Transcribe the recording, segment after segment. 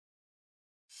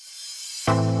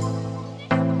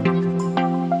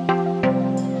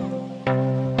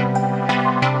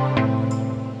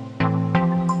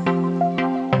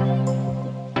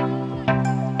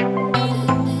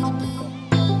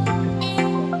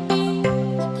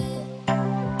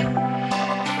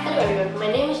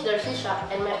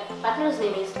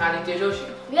student's name is Aditya Joshi.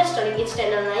 We are studying in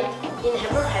standard 9 in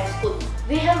Hebron High School.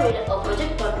 We have made a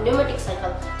project called Pneumatic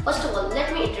Cycle. First of all,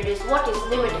 let me introduce what is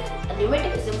pneumatic. A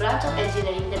pneumatic is a branch of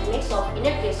engineering that makes of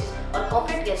inert gases or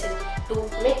compressed gases to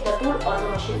make the tool or the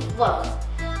machine work.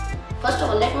 First of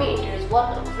all, let me introduce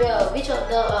which of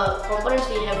the components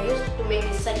we have used to make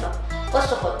this cycle.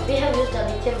 First of all, we have used the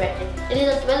lithium battery. It is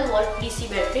a 12-volt DC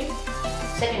battery.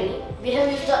 Secondly, we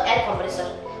have used the air compressor.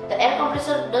 The air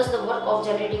compressor does the work of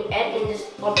generating air in this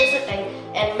compressor tank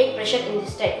and make pressure in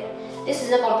this tank. This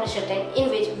is a compressor tank in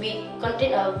which we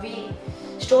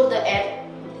store the air.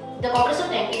 The compressor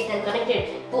tank is then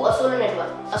connected to a solenoid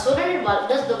valve. A solenoid valve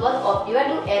does the work of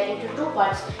dividing air into two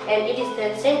parts and it is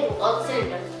then sent to a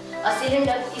cylinder. A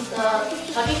cylinder is a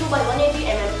 32 by 180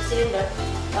 mm cylinder.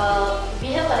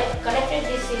 We have connected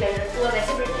this cylinder to a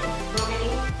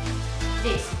reciprocating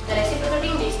disc. The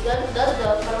reciprocating disc does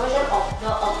the conversion of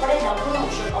the upward and downward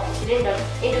motion of the cylinder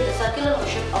into the circular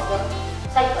motion of the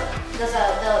cycle. The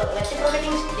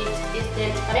reciprocating disc is then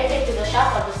connected to the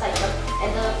shaft of the cycle and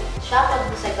the shaft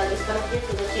of the cycle is connected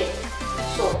to the chain.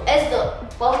 So as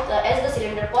the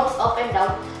cylinder pumps up and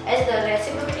down, as the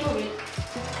reciprocating wheel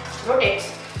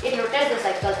rotates, it rotates the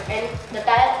cycle and the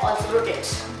tire also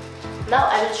rotates. Now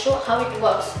I will show how it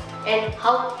works and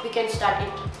how we can start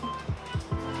it.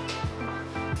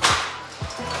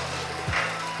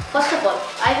 First of all,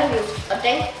 I have used a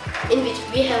tank in which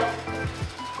we have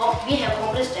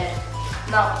compressed air.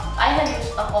 Now I have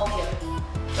used a cork here.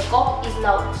 The cork is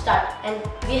now start and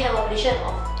we have a pressure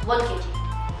of 1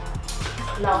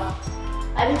 kg. Now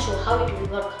I will show how it will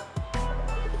work.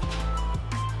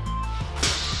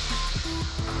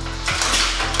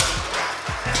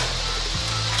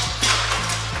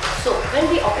 So when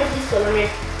we operate this solenoid,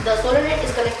 the solenoid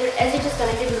is connected. As it is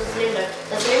connected to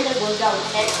the cylinder goes down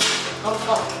and comes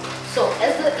up. So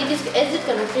as it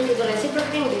connected to the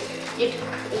reciprocating disc, it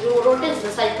rotates the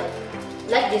cycle.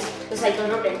 Like this, the cycle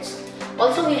rotates.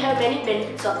 Also, we have many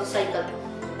benefits of the cycle.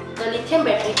 The lithium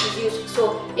battery is used,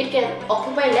 so it can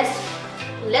occupy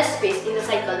less space in the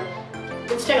cycle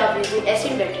instead of using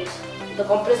acid batteries. The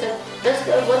compressor does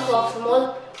the work of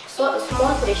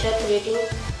small pressure creating,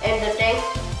 and the tank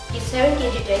is 7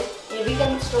 kg tank. We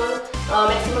can store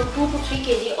maximum 2 to 3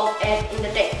 kg of air in the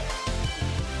tank.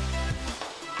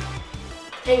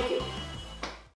 Thank you.